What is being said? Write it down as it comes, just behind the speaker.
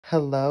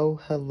Hello,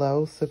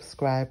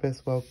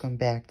 subscribers. Welcome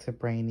back to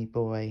Brainy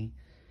Boy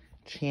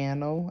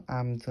channel.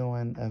 I'm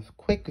doing a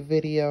quick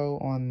video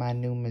on my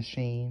new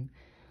machine.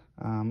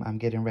 I'm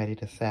getting ready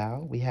to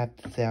sell. We have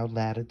the Dell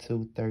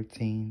Latitude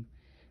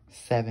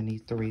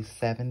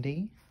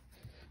 137370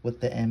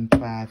 with the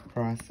M5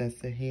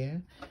 processor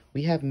here.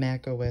 We have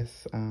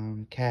macOS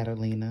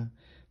Catalina,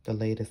 the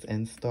latest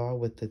install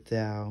with the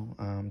Dell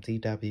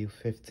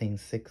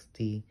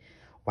DW1560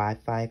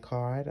 Wi-Fi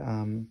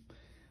card.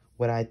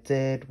 What I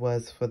did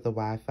was for the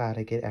Wi-Fi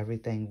to get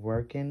everything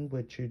working,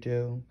 what you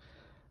do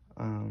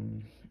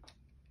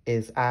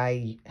is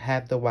I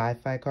have the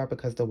Wi-Fi card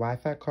because the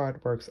Wi-Fi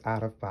card works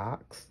out of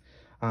box.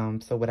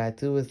 So what I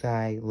do is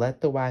I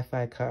let the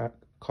Wi-Fi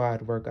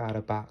card work out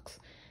of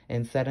box.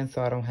 And setting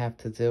so I don't have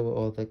to deal with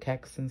all the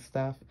checks and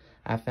stuff,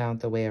 I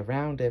found a way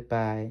around it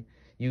by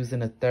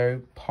using a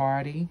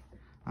third-party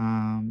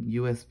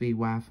USB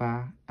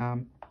Wi-Fi.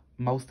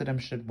 Most of them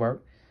should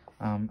work.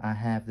 I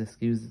have this,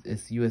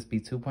 it's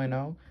USB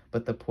 2.0,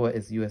 but the port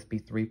is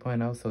USB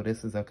 3.0, so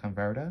this is a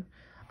converter.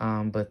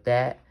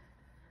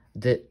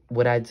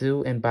 What I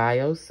do in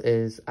BIOS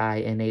is I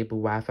enable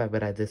Wi-Fi,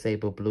 but I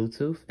disable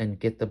Bluetooth and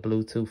get the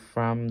Bluetooth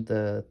from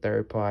the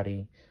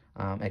third-party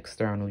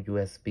external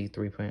USB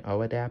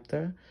 3.0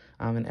 adapter.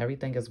 And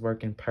everything is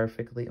working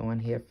perfectly on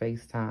here,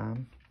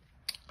 FaceTime.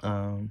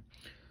 And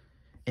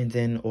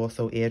then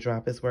also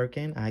airdrop is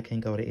working. I can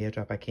go to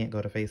airdrop, I can't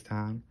go to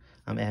FaceTime.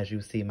 As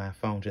you see, my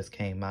phone just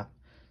came up.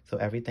 So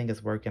everything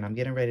is working. I'm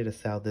getting ready to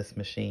sell this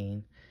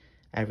machine.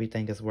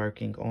 Everything is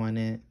working on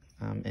it.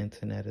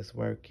 Internet is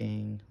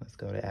working. Let's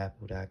go to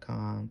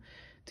apple.com.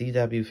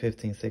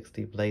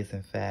 DW1560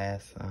 blazing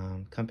fast.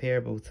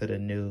 Comparable to the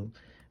new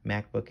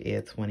MacBook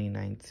Air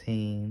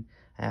 2019.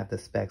 I have the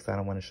specs. I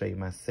don't want to show you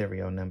my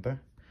serial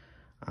number.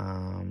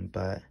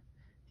 But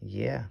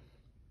yeah.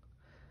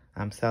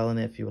 I'm selling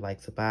it. If you would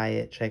like to buy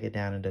it, check it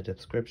down in the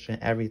description.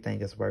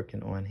 Everything is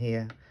working on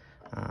here.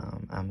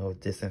 I'm going to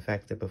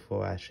disinfect it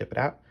before I ship it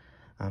out.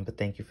 But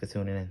thank you for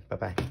tuning in.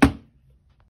 Bye-bye.